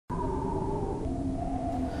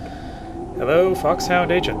Hello,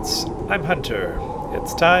 Foxhound agents. I'm Hunter.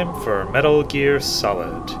 It's time for Metal Gear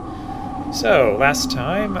Solid. So, last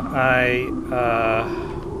time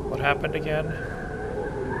what happened again?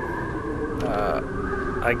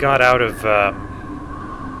 I got out of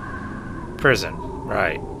prison,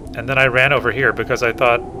 right. And then I ran over here because I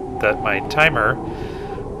thought that my timer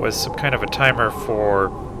was some kind of a timer for,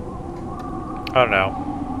 I don't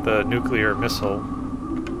know, the nuclear missile.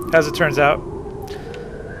 As it turns out,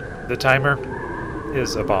 the timer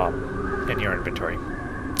is a bomb in your inventory.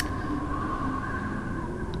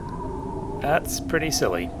 That's pretty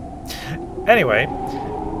silly. Anyway,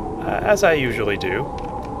 as I usually do,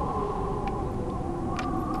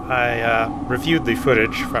 I reviewed the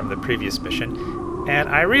footage from the previous mission, and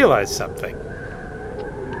I realized something.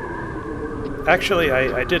 Actually,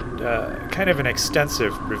 I did kind of an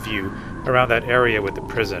extensive review around that area with the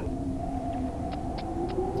prison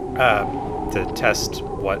to test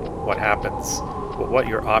what happens, what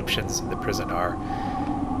your options in the prison are,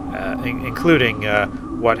 including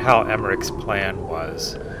what Hal Emmerich's plan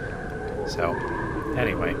was. So,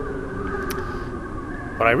 anyway,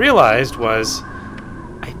 what I realized was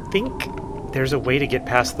I think there's a way to get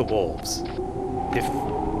past the wolves, if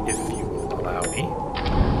you will allow me.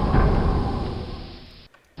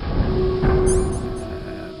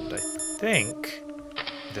 And I think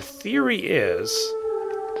the theory is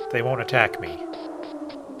they won't attack me.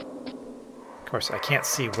 Of course, I can't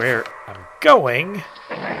see where I'm going.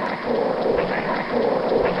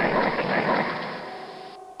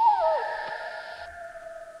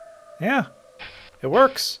 Yeah, it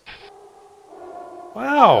works.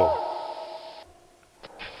 Wow.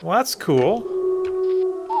 Well, that's cool.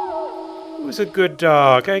 Who's a good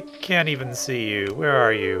dog? I can't even see you. Where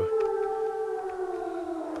are you?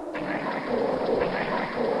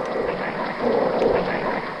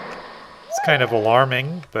 It's kind of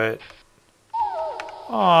alarming, but...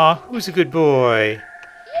 Aw, who's a good boy?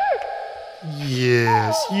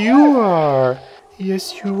 Yes, you are.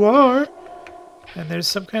 Yes, you are. And there's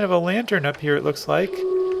some kind of a lantern up here, it looks like.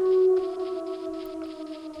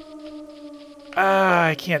 Ah,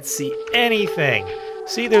 I can't see anything.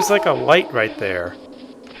 See, there's like a light right there.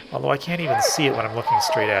 Although I can't even see it when I'm looking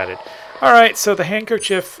straight at it. Alright, so the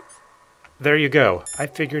handkerchief... There you go. I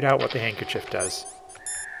figured out what the handkerchief does.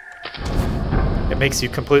 It makes you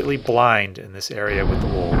completely blind in this area with the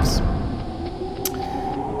wolves.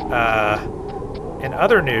 In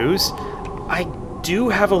other news, I do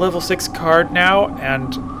have a level 6 card now,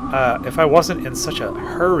 and if I wasn't in such a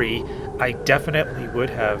hurry, I definitely would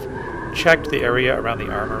have checked the area around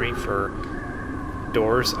the armory for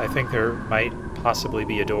doors. I think there might possibly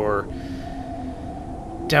be a door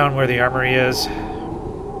down where the armory is,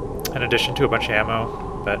 in addition to a bunch of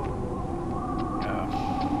ammo, but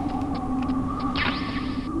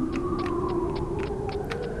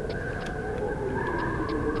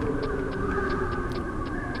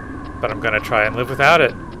I'm gonna try and live without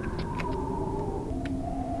it.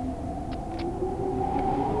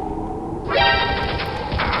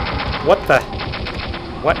 What the?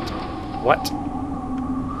 What?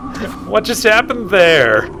 What just happened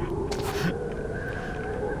there?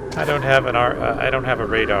 I don't have an I don't have a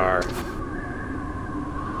radar.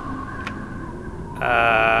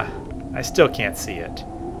 I still can't see it.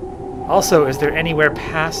 Also, is there any way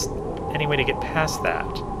to get past that?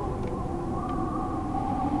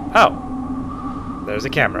 Oh, there's a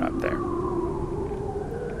camera up there.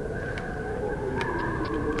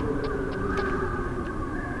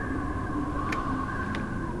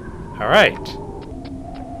 All right.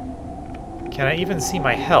 Can I even see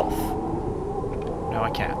my health? No, I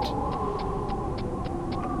can't.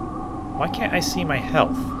 Why can't I see my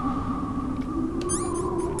health?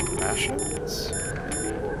 Rations?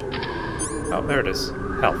 Oh, there it is.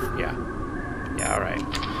 Health, yeah. Yeah, all right.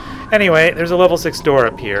 Anyway, there's a level 6 door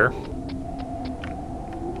up here.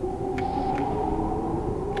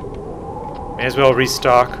 May as well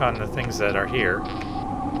restock on the things that are here.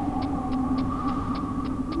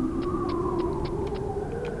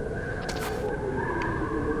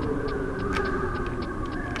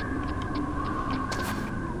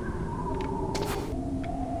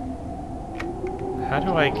 How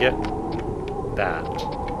do I get that?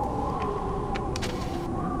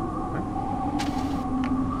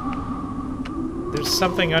 There's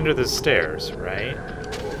something under the stairs, right?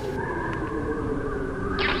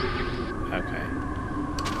 Okay.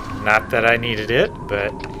 Not that I needed it,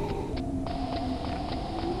 but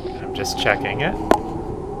I'm just checking it.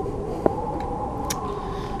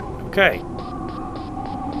 Okay.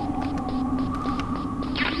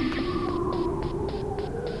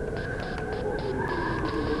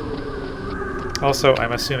 Also,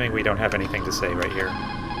 I'm assuming we don't have anything to say right here.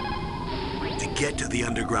 To get to the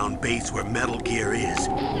underground base where Metal Gear is.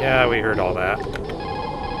 Yeah, we heard all that.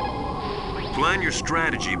 Plan your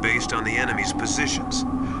strategy based on the enemy's positions.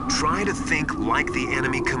 Try to think like the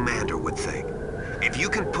enemy commander would think. If you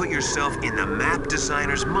can put yourself in the map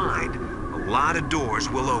designer's mind, a lot of doors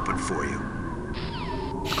will open for you.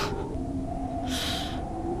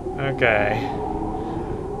 Okay.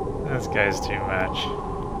 This guy's too much.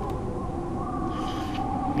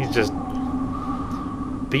 He's just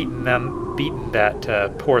beating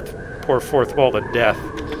that poor fourth wall to death.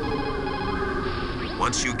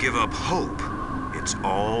 Once you give up hope, it's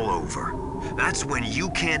all over. That's when you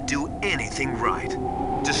can't do anything right.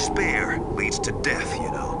 Despair leads to death, you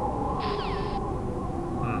know.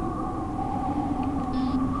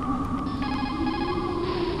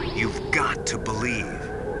 You've got to believe.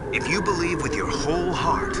 If you believe with your whole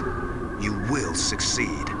heart, you will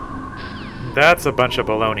succeed. That's a bunch of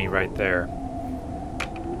baloney right there.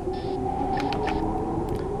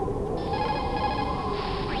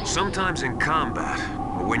 Sometimes in combat,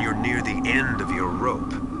 or when you're near the end of your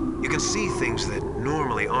rope, you can see things that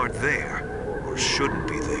normally aren't there, or shouldn't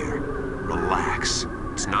be there. Relax.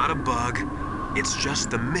 It's not a bug. It's just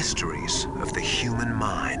the mysteries of the human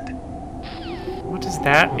mind. What does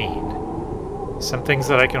that mean? Some things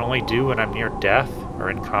that I can only do when I'm near death or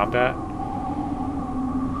in combat?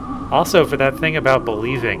 Also, for that thing about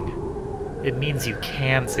believing, it means you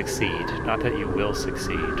can succeed, not that you will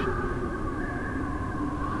succeed.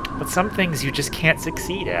 But some things you just can't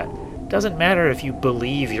succeed at. Doesn't matter if you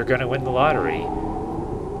believe you're going to win the lottery.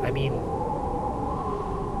 I mean,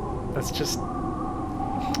 that's just...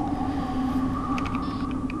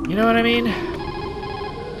 You know what I mean?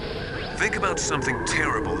 Think about something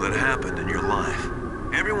terrible that happened in your life.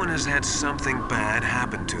 Everyone has had something bad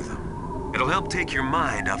happen to them. It'll help take your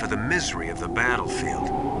mind off of the misery of the battlefield.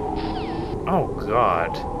 Oh,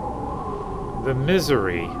 God. The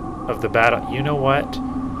misery of the battle... You know what?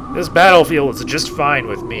 This battlefield is just fine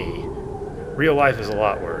with me. Real life is a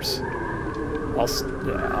lot worse.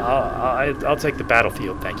 I'll take the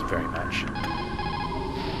battlefield, thank you very much.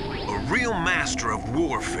 A real master of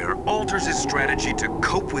warfare alters his strategy to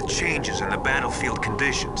cope with changes in the battlefield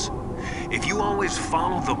conditions. If you always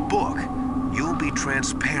follow the book, you'll be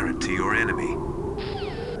transparent to your enemy.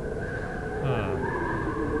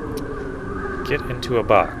 Get into a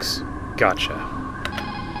box. Gotcha.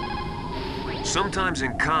 Sometimes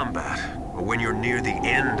in combat, or when you're near the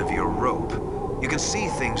end of your rope, you can see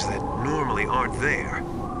things that normally aren't there,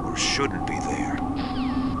 or shouldn't be there.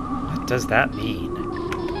 What does that mean?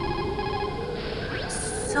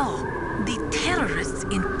 So, the terrorists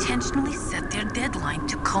intentionally set their deadline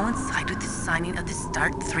to coincide with the signing of the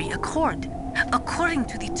START 3 Accord. According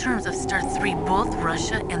to the terms of START 3, both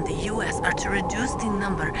Russia and the US are to reduce the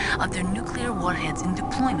number of their nuclear warheads in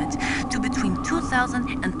deployment to between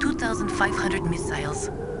 2,000 and 2,500 missiles.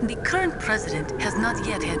 The current president has not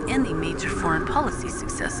yet had any major foreign policy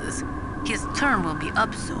successes. His term will be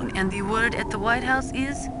up soon, and the word at the White House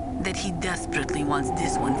is that he desperately wants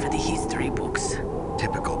this one for the history books.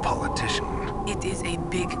 Typical politician. It is a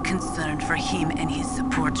big concern for him and his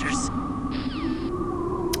supporters.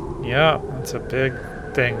 Yeah, it's a big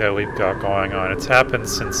thing that we've got going on. It's happened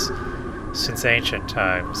since ancient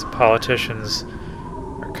times. Politicians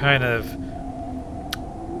are kind of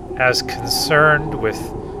as concerned with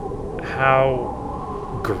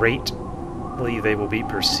how greatly they will be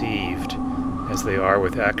perceived as they are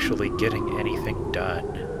with actually getting anything done.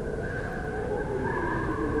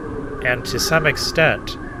 And to some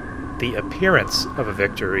extent, the appearance of a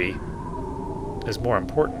victory is more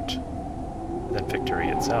important than victory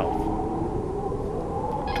itself.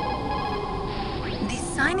 The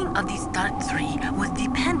signing of the START 3 was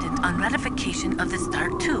dependent on ratification of the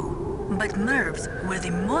START 2, but MIRVs were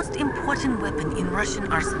the most important weapon in Russian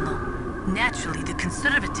arsenal. Naturally, the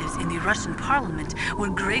conservatives in the Russian parliament were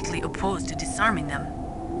greatly opposed to disarming them.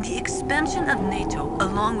 The expansion of NATO,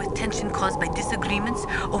 along with tension caused by disagreements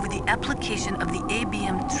over the application of the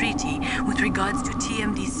ABM Treaty with regards to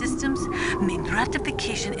TMD systems, made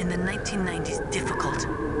ratification in the 1990s difficult.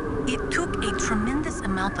 It took a tremendous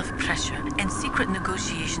amount of pressure and secret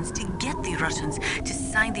negotiations to get the Russians to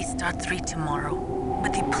sign the START 3 tomorrow.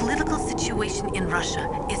 But the political situation in Russia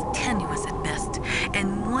is tenuous at best,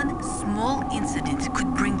 and one small incident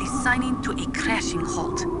could bring the signing to a crashing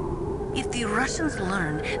halt. If the Russians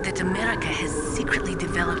learn that America has secretly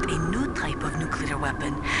developed a new type of nuclear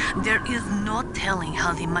weapon, there is no telling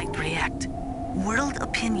how they might react. World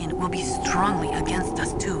opinion will be strongly against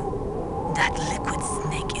us too. That liquid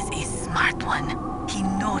snake is a smart one. He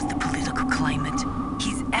knows the political climate.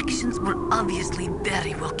 He's actions were obviously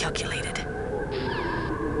very well calculated.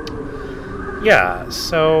 Yeah,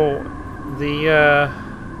 so the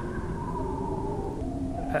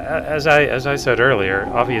as I said earlier,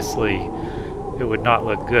 obviously it would not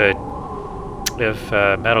look good if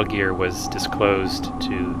Metal Gear was disclosed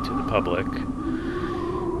to the public.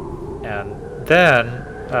 And then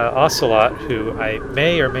Ocelot, who I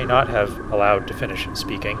may or may not have allowed to finish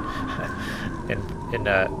speaking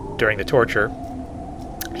during the torture,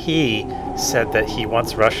 he said that he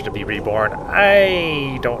wants Russia to be reborn.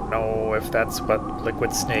 I don't know if that's what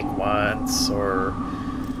Liquid Snake wants, or...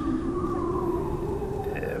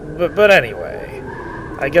 But anyway,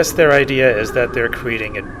 I guess their idea is that they're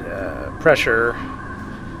creating pressure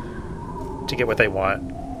to get what they want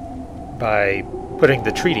by putting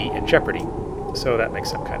the treaty in jeopardy. So that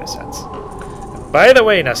makes some kind of sense. By the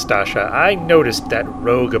way, Nastasha, I noticed that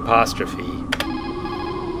rogue apostrophe.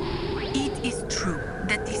 It is true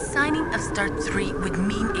that the signing of START 3 would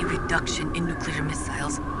mean a reduction in nuclear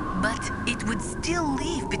missiles, but it would still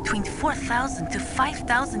leave between 4,000 to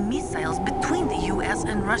 5,000 missiles between the US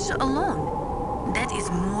and Russia alone. That is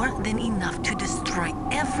more than enough to destroy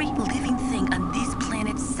every living thing on this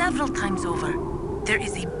planet several times over. There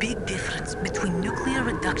is a big difference between nuclear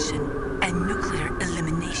reduction and nuclear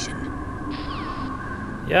elimination.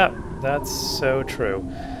 Yeah, that's so true.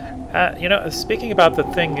 You know, speaking about the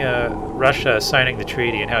thing, Russia signing the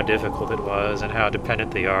treaty and how difficult it was and how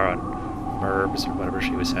dependent they are on MIRBs or whatever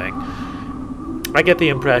she was saying, I get the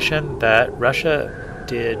impression that Russia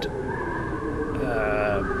did,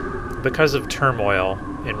 because of turmoil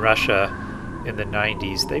in Russia in the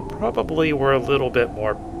 90s, they probably were a little bit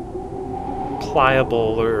more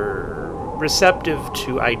pliable or receptive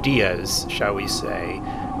to ideas, shall we say,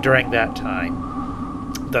 during that time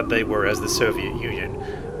that they were as the Soviet Union,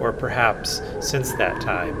 or perhaps since that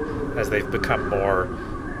time as they've become more,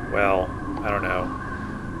 well, I don't know,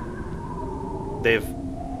 they've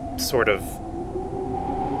sort of,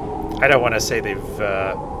 I don't want to say they've,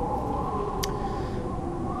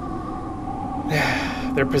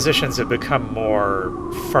 their positions have become more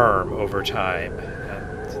firm over time,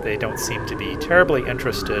 and they don't seem to be terribly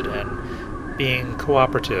interested in being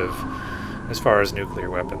cooperative as far as nuclear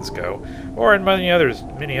weapons go, or in many other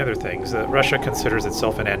things. That Russia considers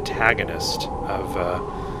itself an antagonist of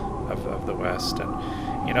the West, and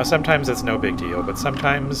you know, sometimes it's no big deal, but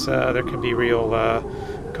sometimes there can be real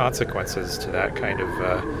consequences to that kind of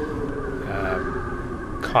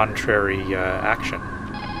contrary action.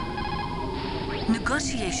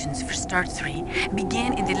 Negotiations for START 3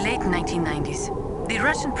 began in the late 1990s. The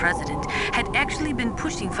Russian president had actually been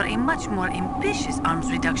pushing for a much more ambitious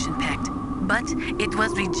arms reduction pact, but it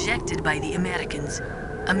was rejected by the Americans.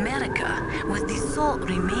 America was the sole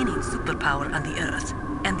remaining superpower on the Earth,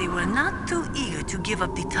 and they were not too eager to give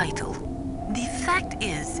up the title. The fact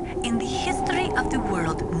is, in the history of the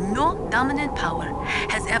world, no dominant power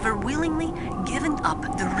has ever willingly given up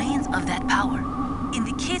the reins of that power. In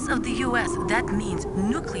the case of the US, that means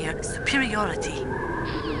nuclear superiority.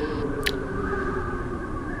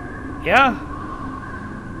 Yeah,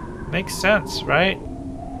 makes sense, right?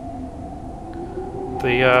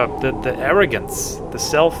 The arrogance, the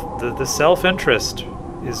self-interest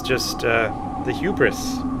is just the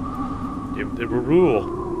hubris. It will rule.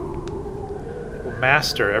 It will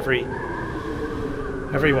master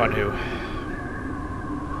everyone who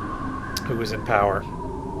is in power.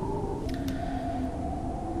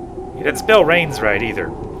 He didn't spell Reigns right either.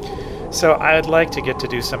 So I'd like to get to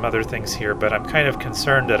do some other things here, but I'm kind of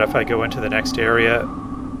concerned that if I go into the next area,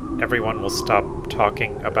 everyone will stop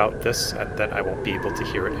talking about this, and then I won't be able to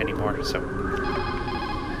hear it anymore, so...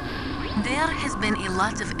 There has been a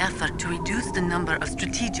lot of effort to reduce the number of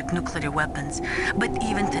strategic nuclear weapons, but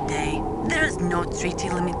even today, there is no treaty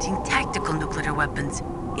limiting tactical nuclear weapons.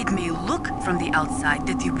 It may look from the outside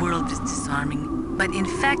that the world is disarming, but in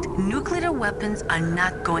fact, nuclear weapons are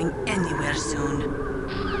not going anywhere soon.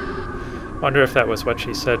 Wonder if that was what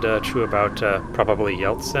she said true about probably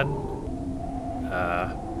Yeltsin,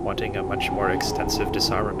 wanting a much more extensive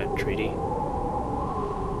disarmament treaty.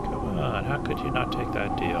 Come on, how could you not take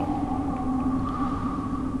that deal?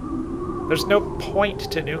 There's no point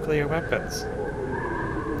to nuclear weapons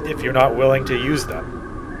if you're not willing to use them.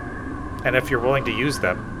 And if you're willing to use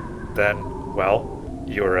them, then, well,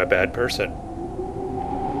 you're a bad person.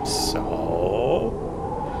 So,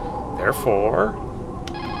 therefore...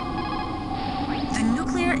 The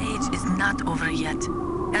nuclear age is not over yet.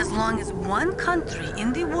 As long as one country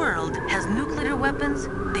in the world has nuclear weapons,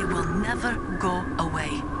 they will never go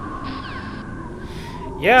away.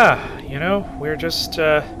 Yeah, you know, we're just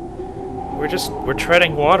we're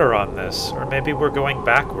treading water on this, or maybe we're going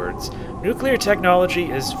backwards. Nuclear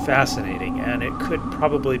technology is fascinating, and it could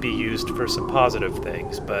probably be used for some positive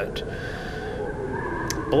things, but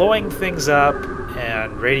blowing things up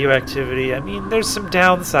and radioactivity, I mean, there's some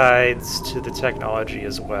downsides to the technology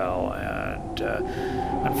as well, and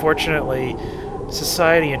unfortunately,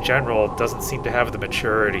 society in general doesn't seem to have the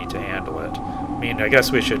maturity to handle it. I mean, I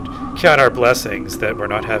guess we should count our blessings that we're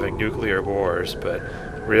not having nuclear wars, but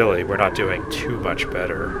really, we're not doing too much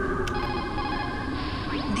better.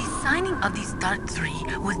 The signing of the START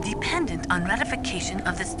 3 was dependent on ratification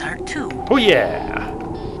of the START 2. Oh yeah!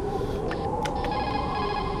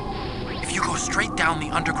 If you go straight down the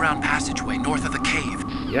underground passageway north of the cave.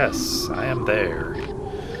 Yes, I am there.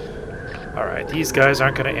 Alright, these guys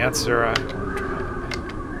aren't going to answer.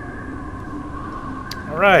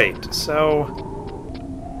 Alright, so...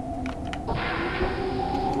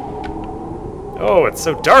 Oh, it's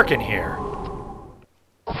so dark in here.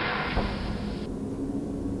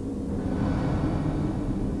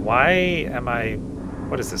 Why am I...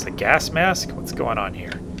 What is this, a gas mask? What's going on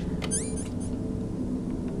here?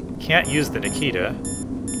 Can't use the Nikita.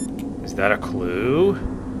 Is that a clue?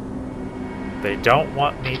 They don't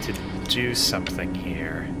want me to do something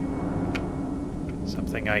here.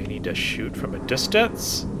 Something I need to shoot from a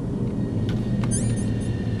distance?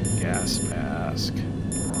 Gas mask.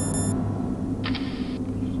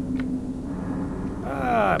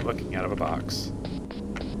 Ah, I'm looking out of a box.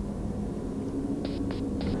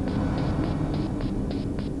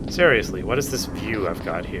 Seriously, what is this view I've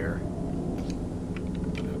got here?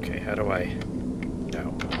 Okay, how do I...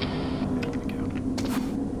 No. There we go.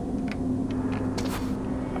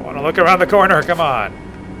 I want to look around the corner, come on!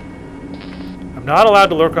 I'm not allowed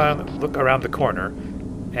to look around the corner,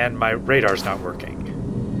 and my radar's not working.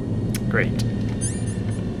 Great.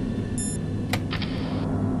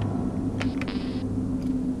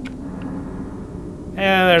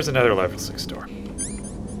 And there's another level 6 door.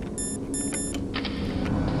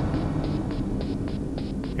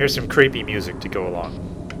 Here's some creepy music to go along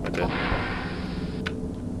with it.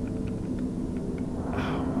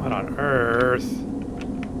 Oh, what on earth?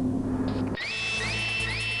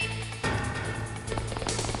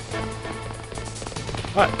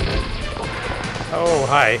 What? Oh,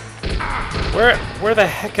 hi. Where the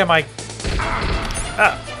heck am I?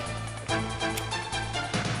 Ah!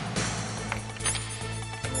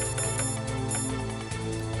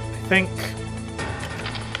 I think...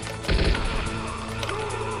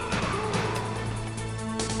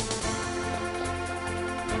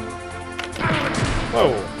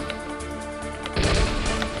 Whoa.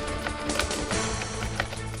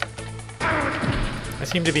 I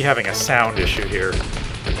seem to be having a sound issue here.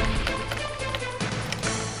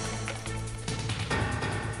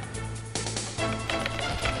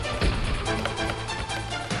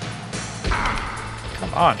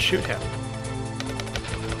 Come on, shoot him.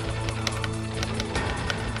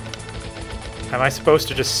 Am I supposed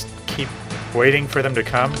to just keep waiting for them to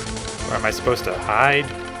come? Or am I supposed to hide?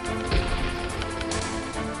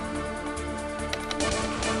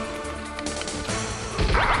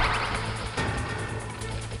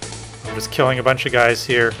 I'm just killing a bunch of guys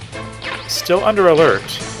here. Still under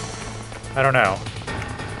alert. I don't know.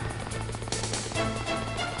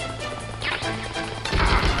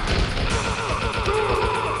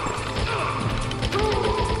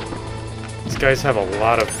 These guys have a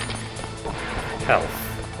lot of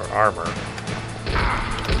health or armor.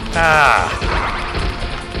 Ah!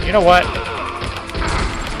 You know what?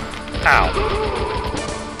 Ow.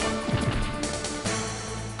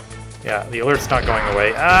 Yeah, the alert's not going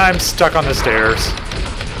away. I'm stuck on the stairs.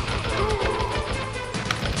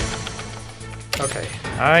 Okay,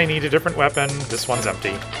 I need a different weapon. This one's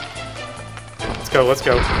empty. Let's go, let's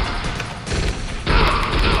go.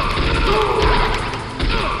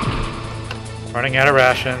 Running out of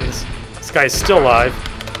rations. This guy's still alive.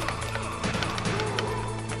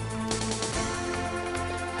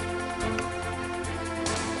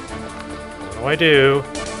 What do I do?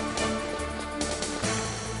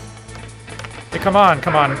 Hey, come on,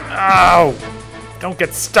 come on. Ow! Don't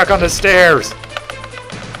get stuck on the stairs!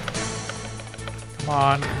 Come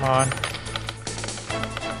on, come on.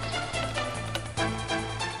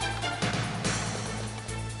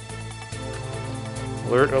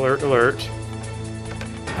 Alert, alert, alert.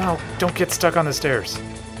 Oh, don't get stuck on the stairs.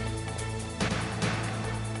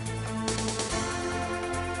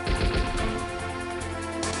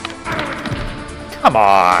 Come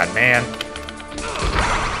on, man.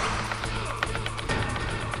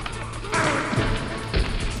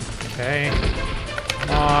 Okay. Come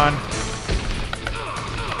on.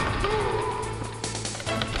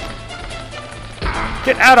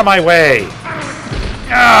 Get out of my way!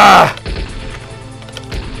 Ah!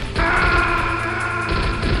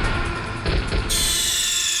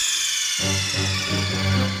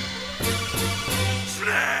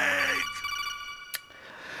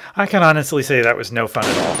 I can honestly say that was no fun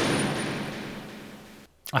at all.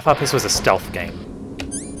 I thought this was a stealth game.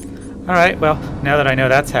 Alright, well, now that I know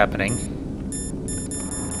that's happening,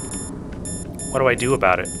 what do I do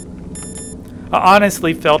about it? I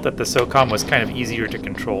honestly felt that the SOCOM was kind of easier to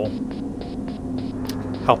control.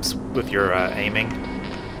 Helps with your aiming.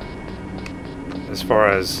 As far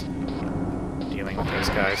as dealing with those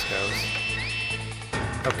guys goes.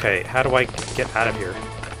 Okay, how do I get out of here?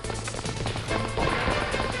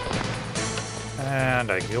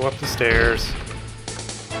 And I go up the stairs.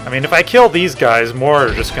 I mean, if I kill these guys, more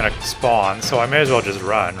are just gonna spawn, so I may as well just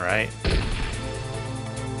run, right?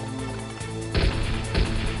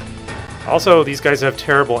 Also, these guys have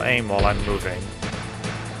terrible aim while I'm moving.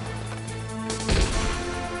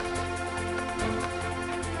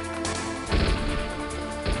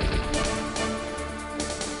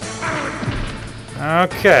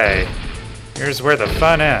 Okay, here's where the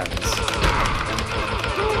fun ends.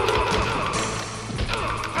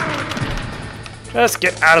 Just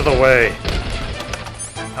get out of the way.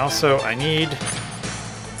 Also, I need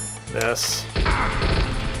this.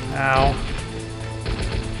 Ow.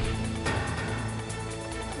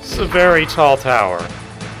 This is a very tall tower.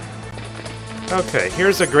 Okay,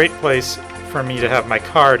 here's a great place for me to have my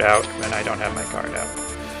card out when I don't have my card out.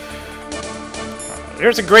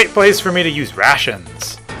 Here's a great place for me to use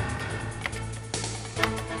rations.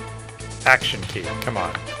 Action key, come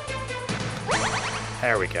on.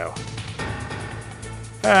 There we go.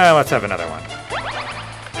 Let's have another one.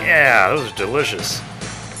 Yeah, those are delicious.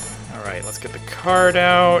 Alright, let's get the card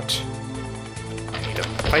out. I need to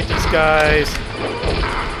fight these guys.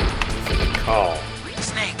 Call.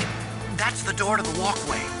 Snake, that's the door to the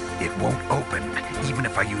walkway. It won't open, even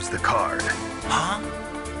if I use the card. Huh?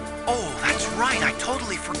 Oh, that's right, I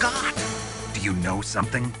totally forgot. Do you know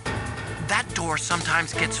something? That door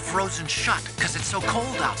sometimes gets frozen shut because it's so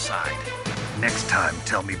cold outside. Next time,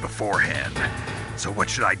 tell me beforehand. So what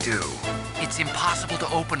should I do? It's impossible to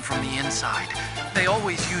open from the inside. They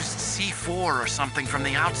always used C4 or something from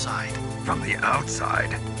the outside. From the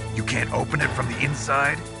outside? You can't open it from the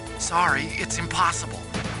inside? Sorry, it's impossible.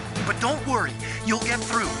 But don't worry, you'll get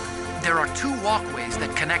through. There are 2 walkways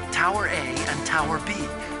that connect Tower A and Tower B.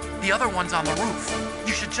 The other one's on the roof.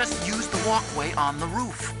 You should just use the walkway on the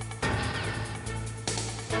roof.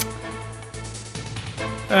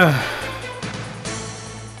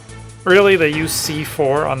 Really? They use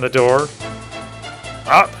C4 on the door?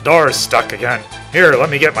 Ah, the door is stuck again. Here, let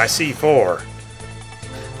me get my C4.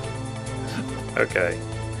 Okay.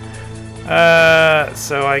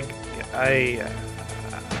 So I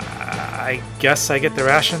guess I get the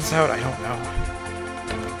rations out? I don't know.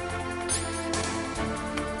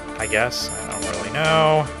 I guess. I don't really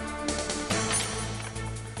know.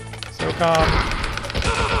 SOCOM.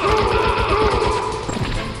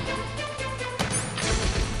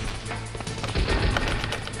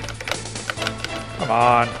 Come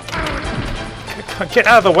on. Get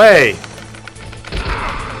out of the way!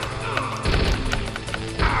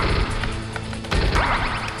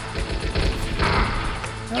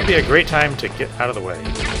 That would be a great time to get out of the way.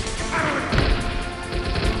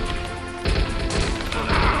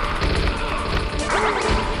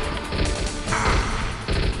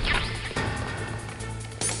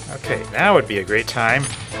 Okay, now would be a great time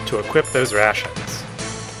to equip those rations.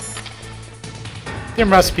 There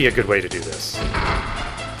must be a good way to do this.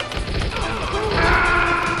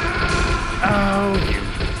 Oh, you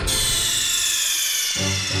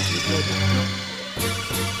stupid.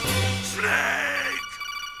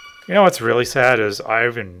 You know what's really sad is I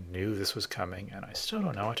even knew this was coming and I still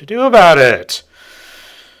don't know what to do about it.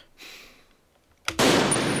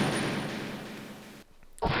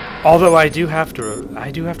 Although I do have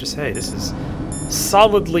to say this is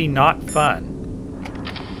solidly not fun.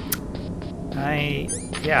 I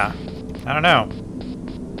don't know.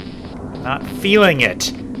 Not feeling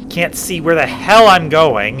it. Can't see where the hell I'm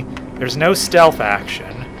going. There's no stealth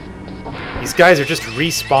action. These guys are just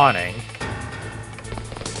respawning.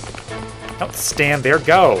 Don't stand there,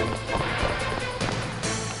 go.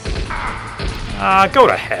 Go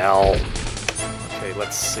to hell. Okay,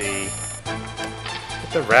 let's see.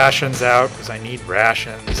 Get the rations out, because I need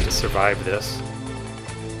rations to survive this.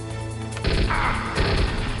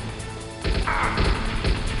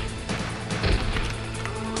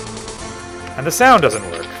 And the sound doesn't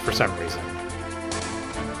work for some reason.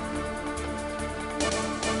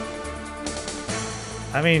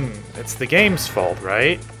 I mean, it's the game's fault,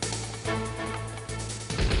 right?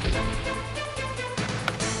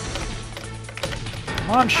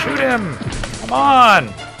 Come on, shoot him! Come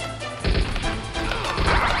on!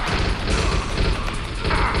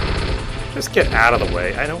 Just get out of the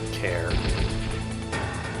way. I don't care.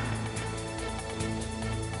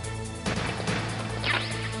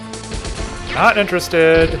 Not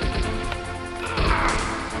interested.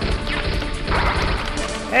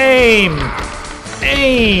 Aim!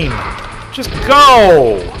 Aim! Just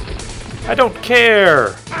go! I don't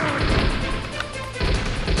care.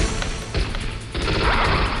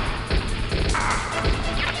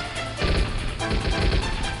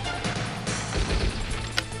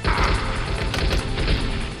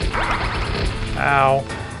 Ow.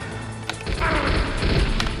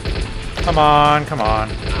 Come on, come on.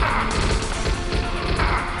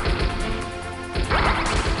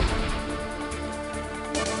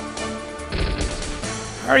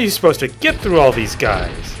 How are you supposed to get through all these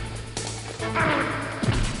guys?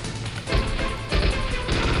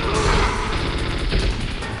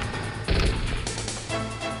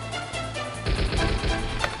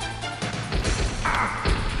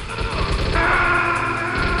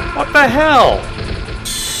 What the hell?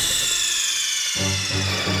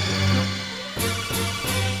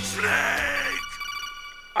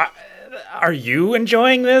 Are you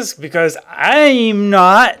enjoying this? Because I'm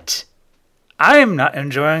not. I'm not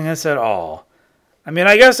enjoying this at all. I mean,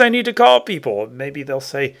 I guess I need to call people. Maybe they'll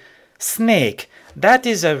say, Snake, that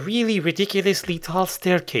is a really ridiculously tall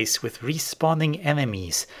staircase with respawning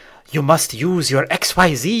enemies. You must use your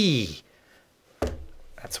XYZ.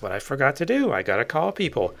 That's what I forgot to do. I gotta call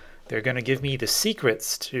people. They're gonna give me the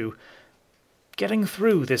secrets to getting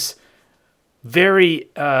through this very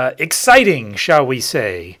exciting, shall we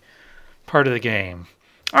say, part of the game.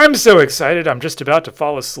 I'm so excited I'm just about to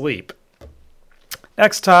fall asleep.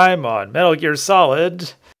 Next time on Metal Gear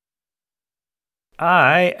Solid,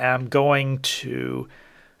 I am going to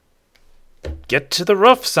get to the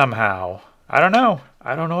roof somehow. I don't know.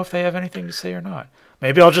 I don't know if they have anything to say or not.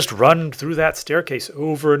 Maybe I'll just run through that staircase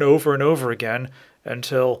over and over and over again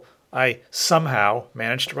until I somehow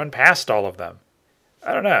manage to run past all of them.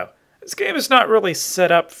 I don't know. This game is not really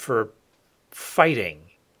set up for fighting.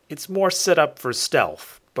 It's more set up for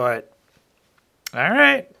stealth, but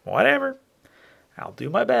alright, whatever. I'll do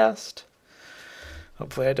my best.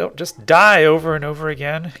 Hopefully I don't just die over and over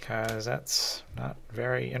again, because that's not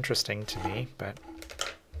very interesting to me, but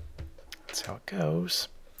that's how it goes.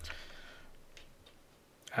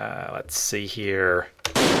 Let's see here.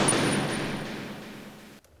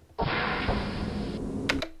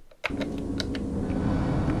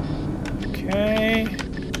 Okay.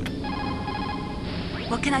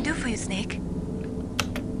 What can I do for you, Snake?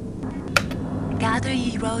 Gather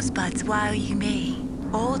ye rosebuds while ye may.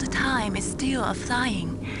 Old time is still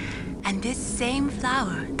a-flying, and this same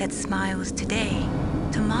flower that smiles today,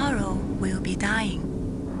 tomorrow will be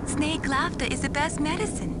dying. Snake laughter is the best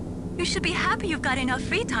medicine. You should be happy you've got enough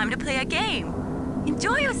free time to play a game.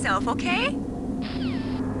 Enjoy yourself, okay?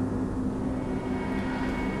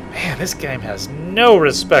 Man, this game has no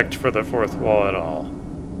respect for the fourth wall at all.